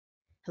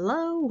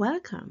Hello,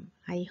 welcome.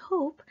 I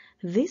hope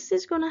this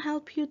is going to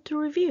help you to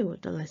review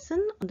the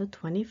lesson on the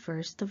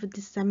 21st of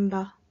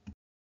December.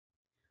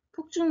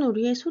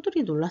 폭죽놀이에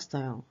소들이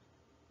놀랐어요.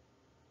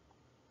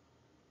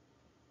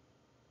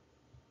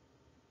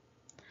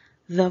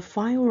 The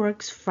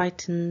fireworks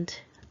frightened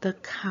the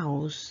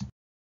cows.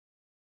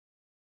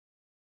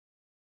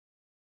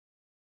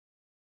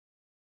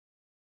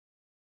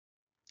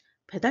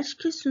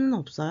 배달시킬 수는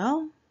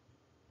없어요?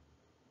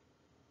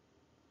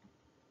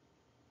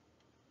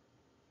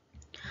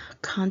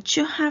 Can't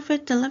you have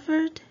it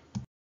delivered?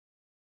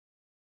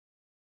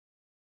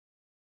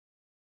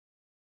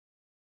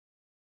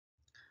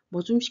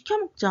 뭐 좀 시켜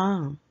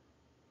먹자.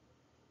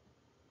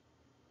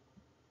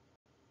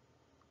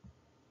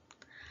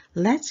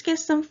 Let's get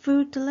some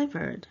food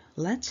delivered.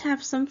 Let's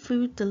have some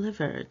food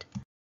delivered.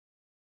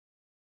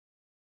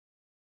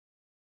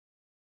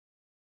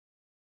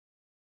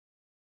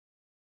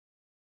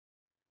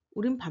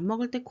 우린 밥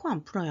먹을 때 코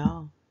안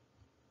풀어요.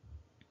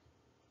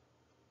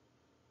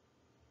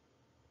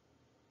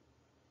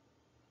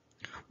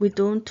 We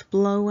don't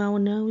blow our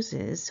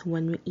noses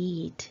when we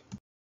eat.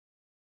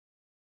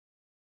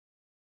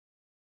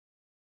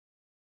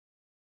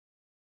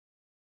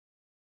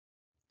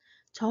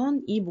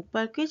 전 이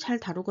목발 꽤 잘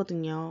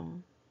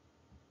다루거든요.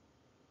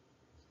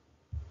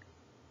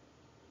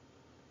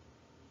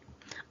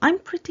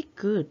 I'm pretty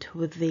good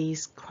with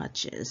these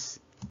crutches.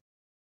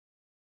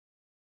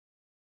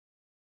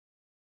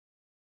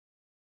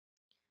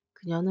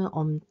 그녀는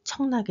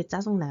엄청나게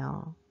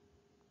짜증나요.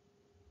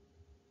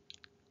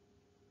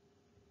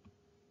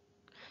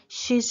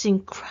 She's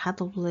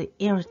incredibly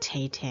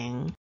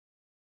irritating.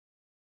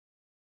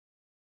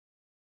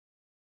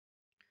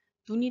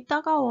 눈이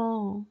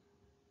따가워.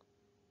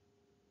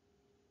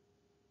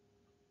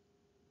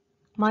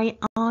 My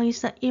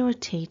eyes are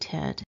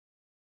irritated.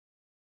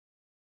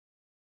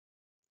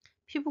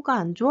 피부가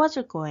안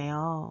좋아질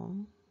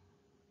거예요.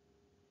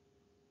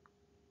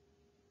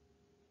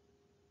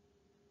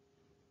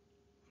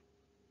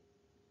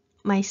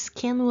 My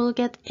skin will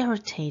get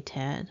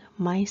irritated.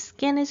 My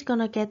skin is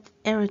gonna get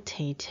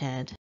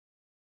irritated.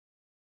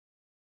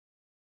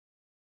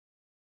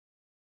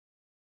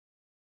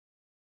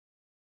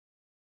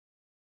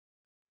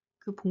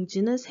 그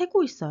봉지는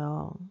새고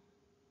있어요.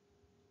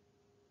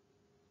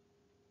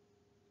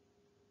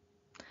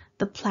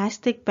 The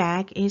plastic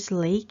bag is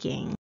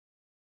leaking.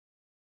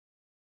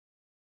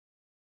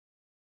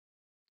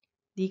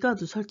 네가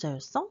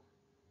누설자였어?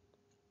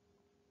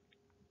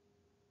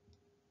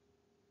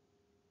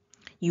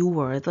 You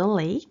were the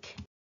lake?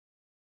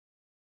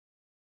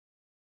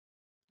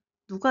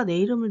 누가 내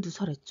이름을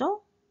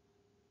누설했죠?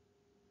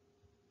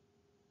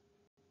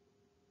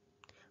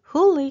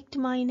 Who leaked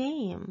my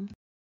name?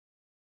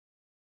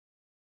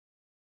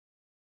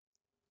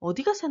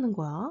 어디가 새는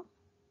거야?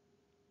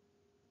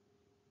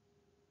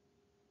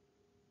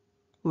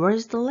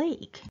 Where's the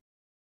lake?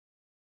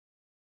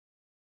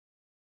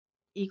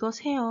 이거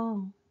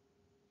새요.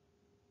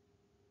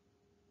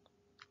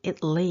 It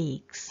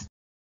leaks.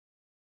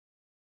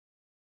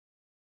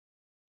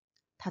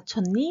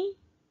 다쳤니?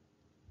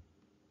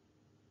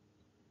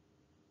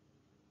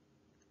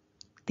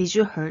 Did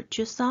you hurt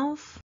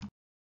yourself?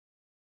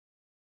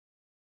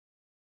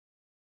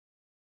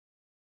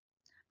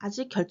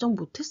 아직 결정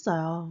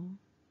못했어요.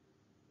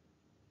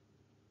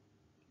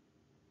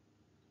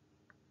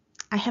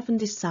 I haven't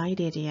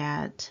decided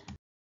yet.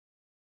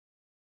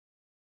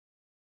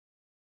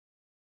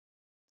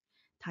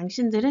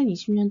 당신들은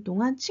 20년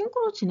동안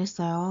친구로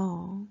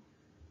지냈어요.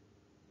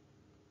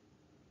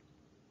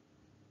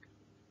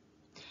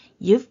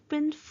 You've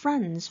been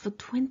friends for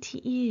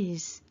 20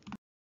 years.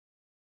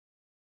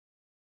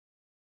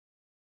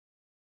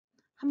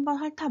 한번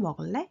핥아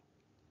먹을래?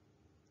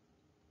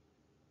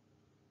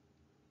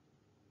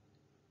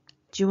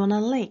 Do you wanna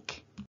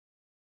lick?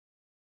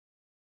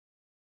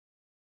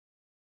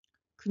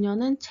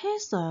 그녀는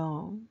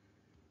체했어요.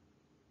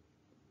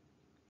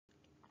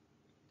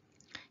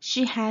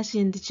 She has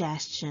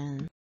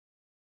indigestion.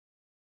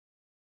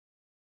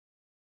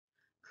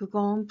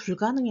 그건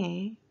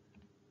불가능해.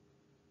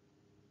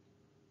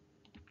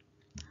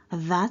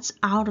 That's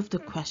out of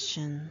the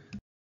question.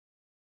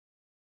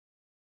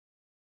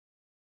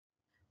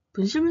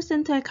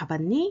 분실물센터에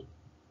가봤니?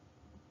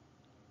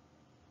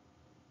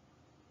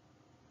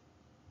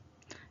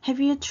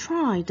 Have you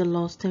tried the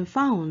lost and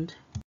found?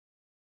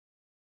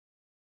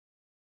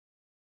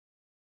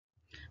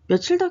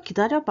 며칠 더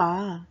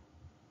기다려봐.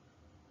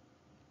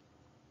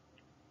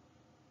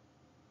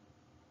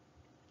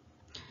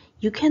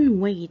 You can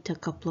wait a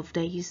couple of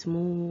days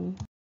more.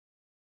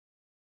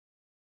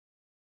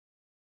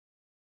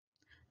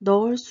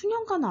 널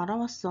수년간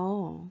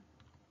알아왔어.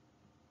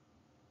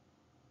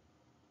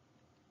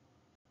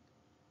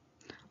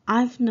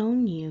 I've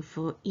known you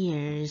for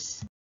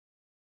years.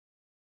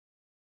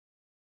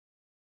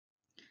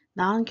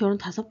 난 결혼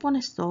 5번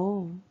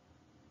했어.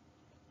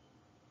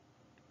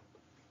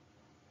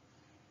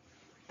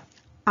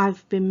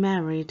 I've been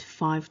married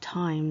 5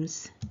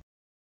 times.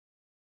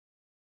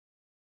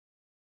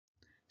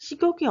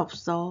 식욕이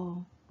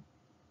없어.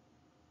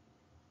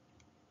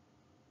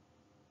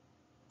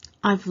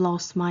 I've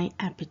lost my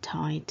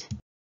appetite.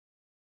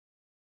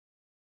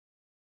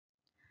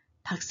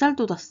 닭살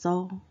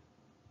돋았어.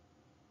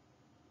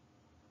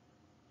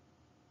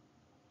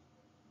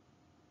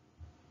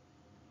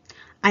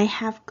 I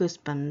have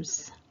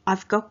goosebumps.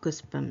 I've got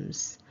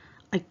goosebumps.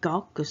 I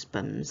got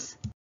goosebumps.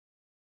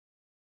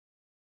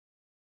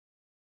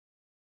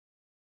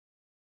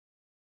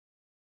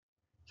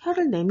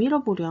 혀를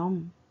내밀어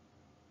보렴.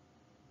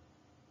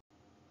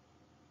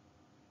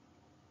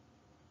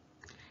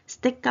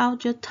 Stick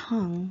out your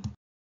tongue.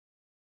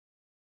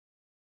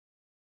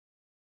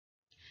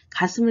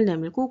 가슴을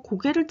내밀고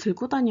고개를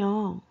들고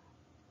다녀.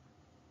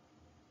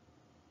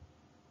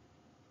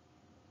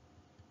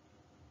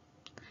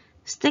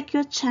 Stick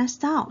your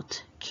chest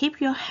out.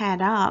 Keep your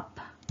head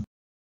up.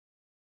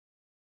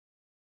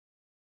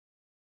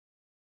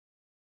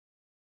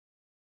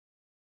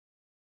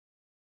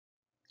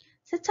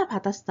 세차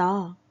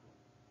받았어.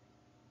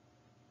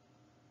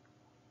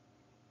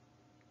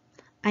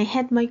 I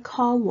had my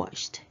car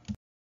washed.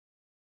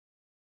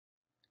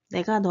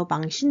 내가 너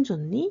망신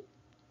줬니?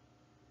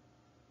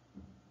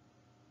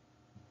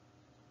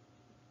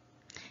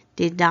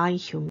 Did I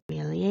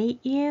humiliate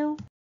you?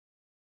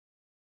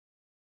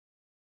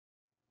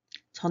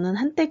 저는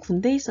한때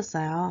군대에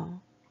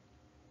있었어요.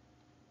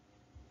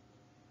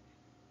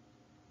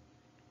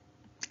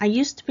 I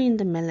used to be in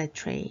the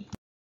military.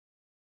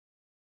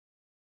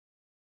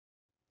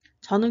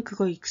 저는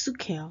그거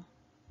익숙해요.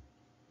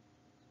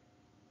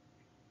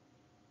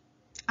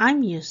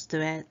 I'm used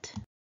to it.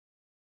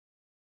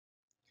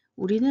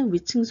 우리는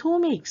위층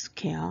소음에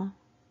익숙해요.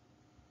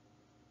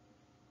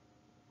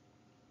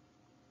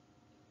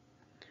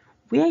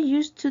 We are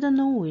used to the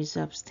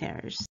noise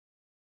upstairs.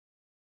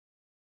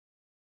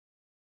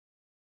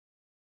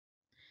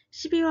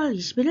 12월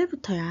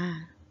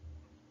 21일부터야.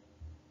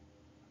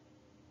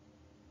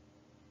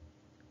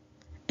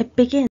 It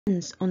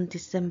begins on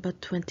December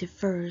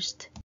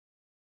 21st.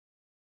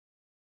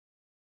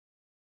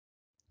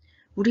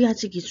 우리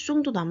아직 2주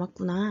정도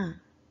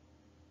남았구나.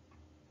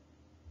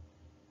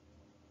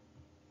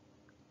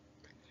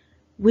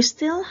 We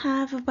still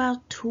have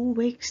about 2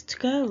 weeks to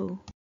go.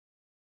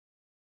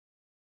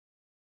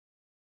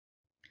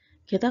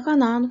 게다가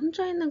난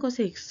혼자 있는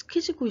것에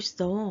익숙해지고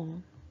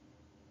있어.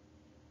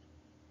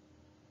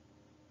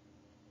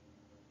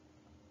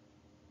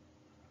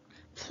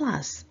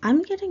 Plus,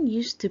 I'm getting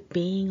used to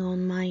being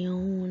on my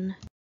own.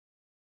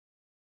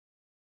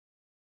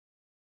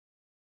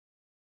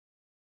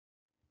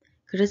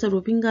 그래서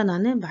로빈과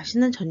나는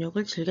맛있는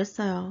저녁을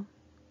즐겼어요.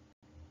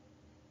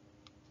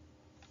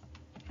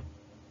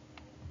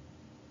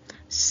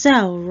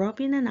 So,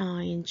 Robin and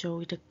I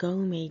enjoyed a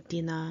gourmet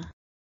dinner.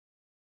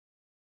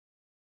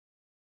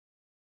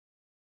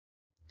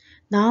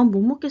 나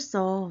못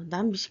먹겠어.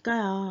 난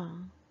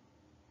미식가야.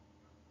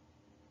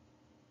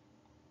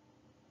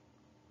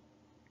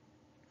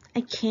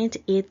 I can't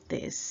eat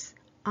this.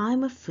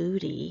 I'm a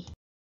foodie.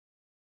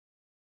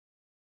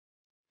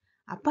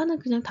 아빠는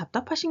그냥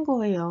답답하신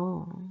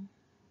거예요.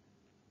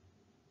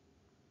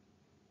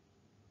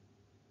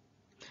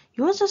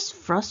 You're just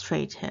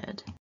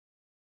frustrated.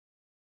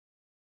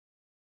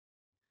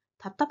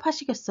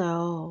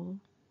 답답하시겠어요.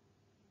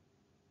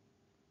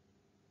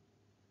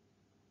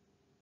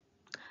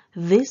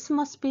 This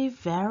must be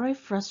very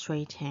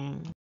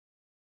frustrating.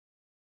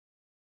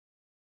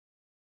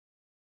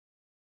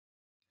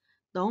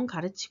 넌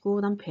가르치고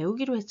난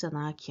배우기로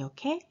했잖아.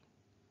 기억해?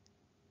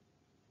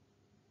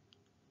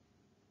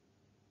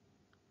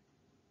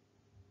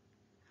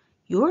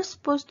 You're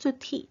supposed to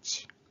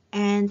teach,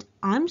 and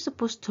I'm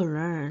supposed to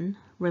learn.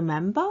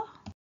 Remember?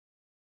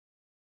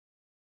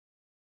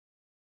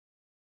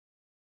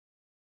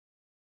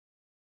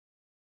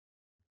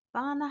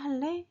 빵 하나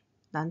할래?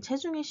 난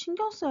체중에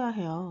신경 써야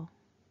해요.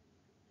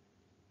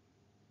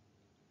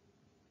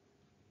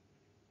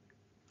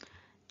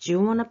 Do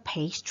you want a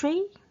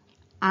pastry?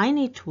 I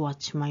need to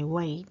watch my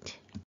weight.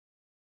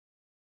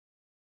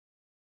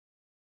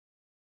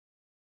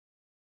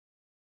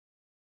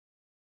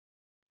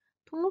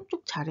 통로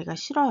쪽 자리가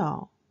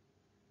싫어요.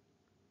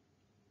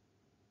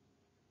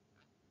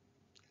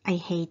 I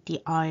hate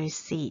the aisle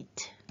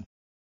seat.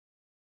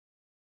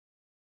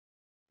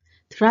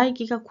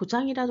 드라이기가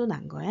고장이라도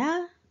난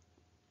거야?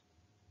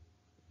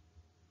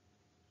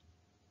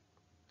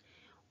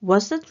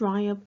 Was the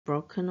dryer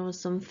broken or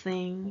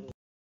something?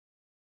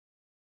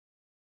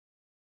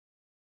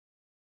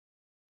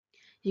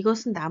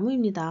 이것은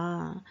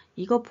나무입니다.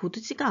 이거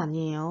보드지가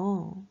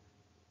아니에요.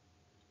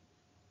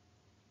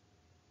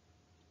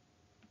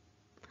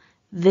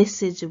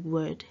 This is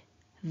wood.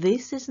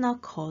 This is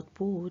not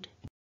cardboard.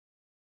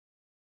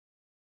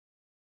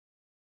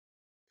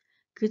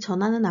 그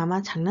전화는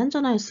아마 장난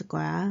전화였을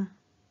거야.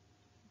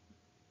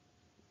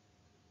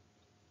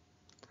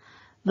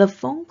 The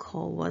phone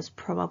call was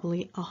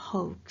probably a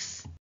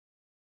hoax.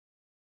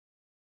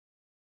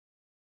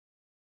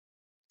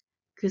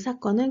 그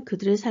사건은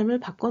그들의 삶을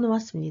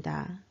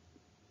바꿔놓았습니다.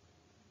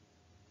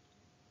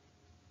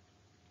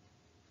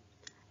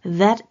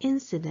 That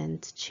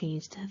incident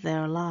changed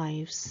their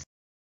lives.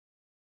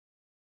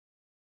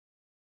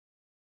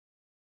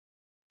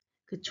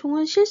 그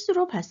총은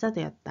실수로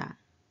발사되었다.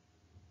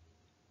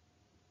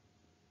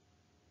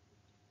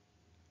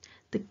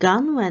 The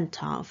gun went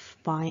off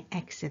by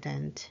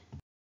accident.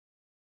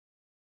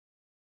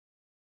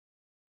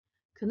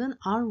 그는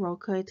R.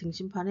 로커의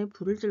등심판에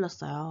불을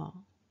질렀어요.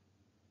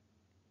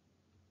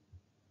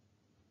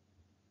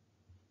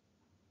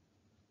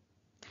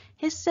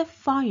 He set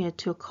fire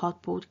to a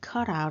cardboard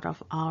cutout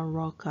of R.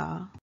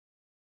 Rocker.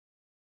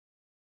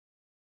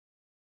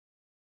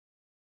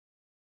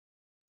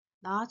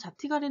 나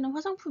잡티 가리는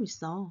화장품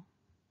있어.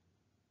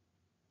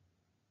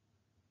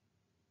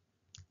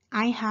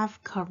 I have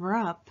cover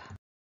up.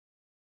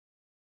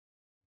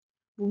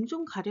 몸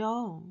좀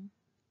가려.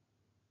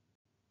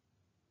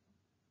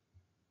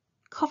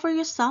 Cover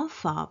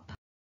yourself up.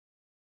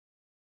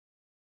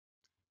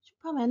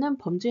 슈퍼맨은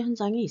범죄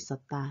현장에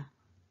있었다.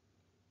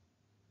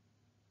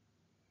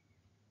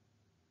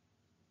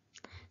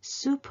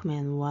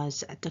 Superman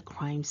was at the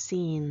crime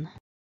scene.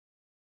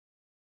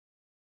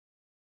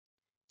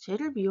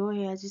 죄를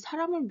미워해야지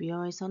사람을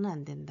미워해서는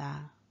안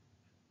된다.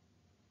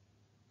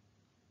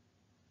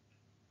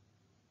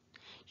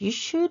 You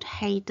should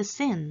hate the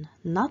sin,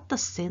 not the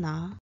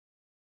sinner.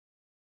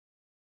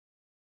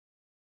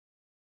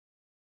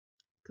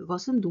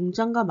 그것은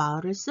농장과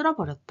마을을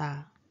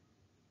쓸어버렸다.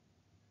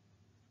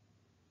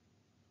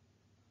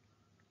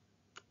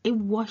 It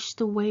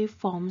washed away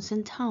farms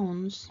and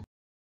towns.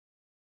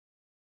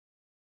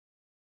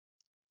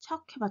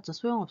 척해봤자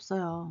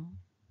소용없어요.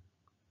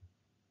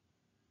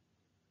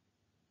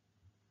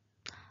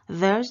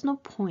 There's no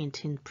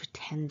point in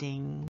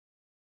pretending.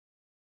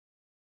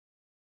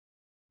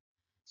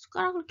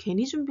 숟가락을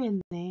괜히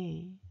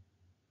준비했네.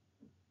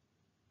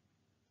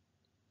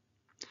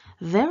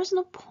 There's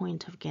no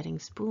point of getting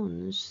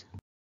spoons.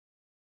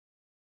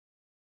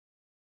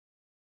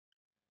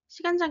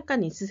 시간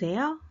잠깐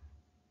있으세요?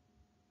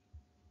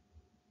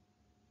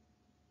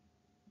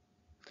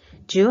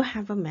 Do you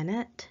have a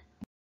minute?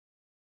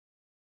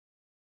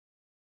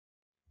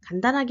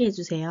 간단하게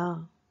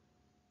해주세요.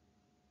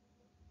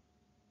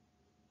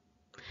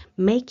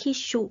 Make it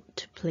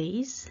short,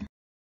 please.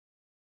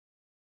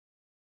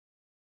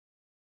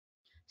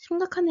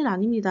 심각한 일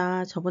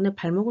아닙니다. 저번에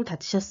발목을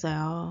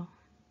다치셨어요.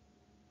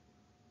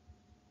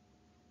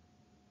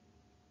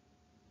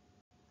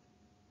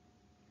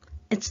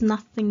 It's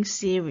nothing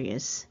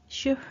serious.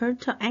 She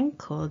hurt her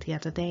ankle the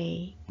other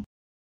day.